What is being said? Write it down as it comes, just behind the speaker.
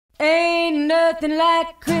Ain't nothing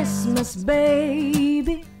like Christmas,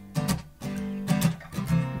 baby.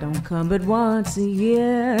 Don't come but once a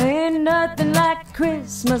year. Ain't nothing like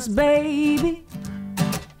Christmas, baby.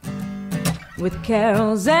 With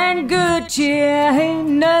carols and good cheer. Ain't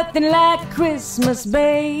nothing like Christmas,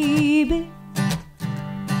 baby.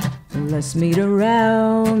 Let's meet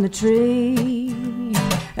around the tree.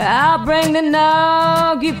 I'll bring the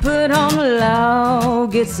nog, you put on the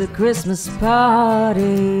log. It's a Christmas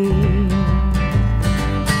party.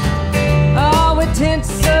 Oh, with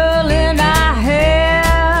tinsel in our hair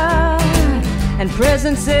and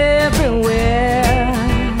presents everywhere.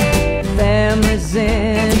 Families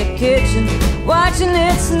in the kitchen watching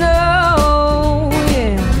it snow.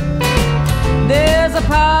 Yeah, there's a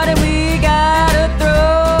party we gotta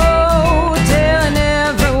throw, telling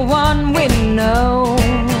everyone we know.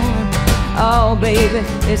 Oh, baby,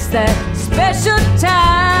 it's that special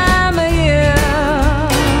time of year.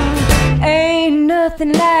 Ain't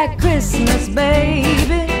nothing like Christmas,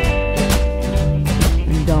 baby.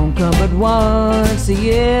 Don't come but once a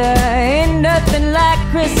year. Ain't nothing like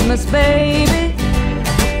Christmas, baby.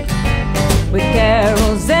 With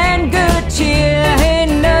carols and good cheer.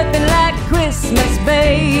 Ain't nothing like Christmas,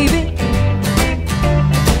 baby.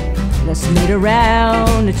 Let's meet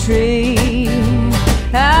around the tree.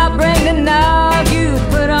 I'll bring the nog, you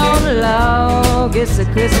put on the log. It's a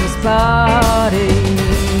Christmas party.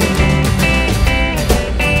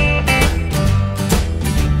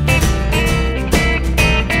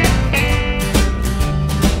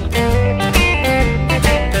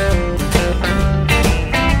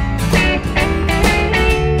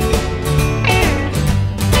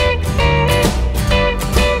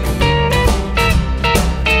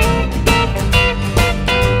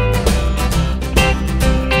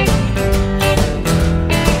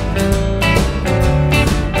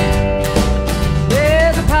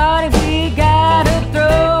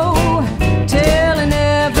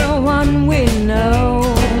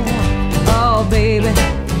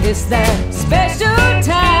 It's that special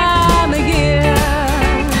time of year.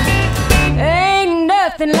 Ain't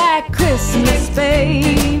nothing like Christmas,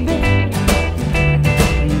 baby.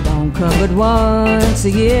 Don't come but once a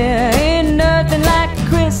year. Ain't nothing like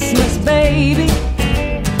Christmas, baby.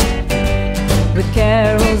 With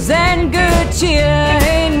carols and good cheer.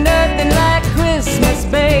 Ain't nothing like Christmas,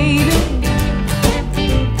 baby.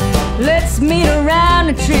 Let's meet around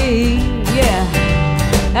the tree, yeah.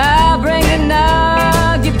 I'll bring the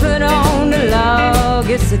nog, you put on the log.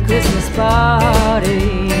 It's a Christmas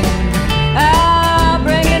party. I'll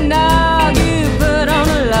bring the nog, you put on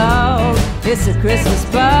the log. It's a Christmas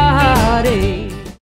party.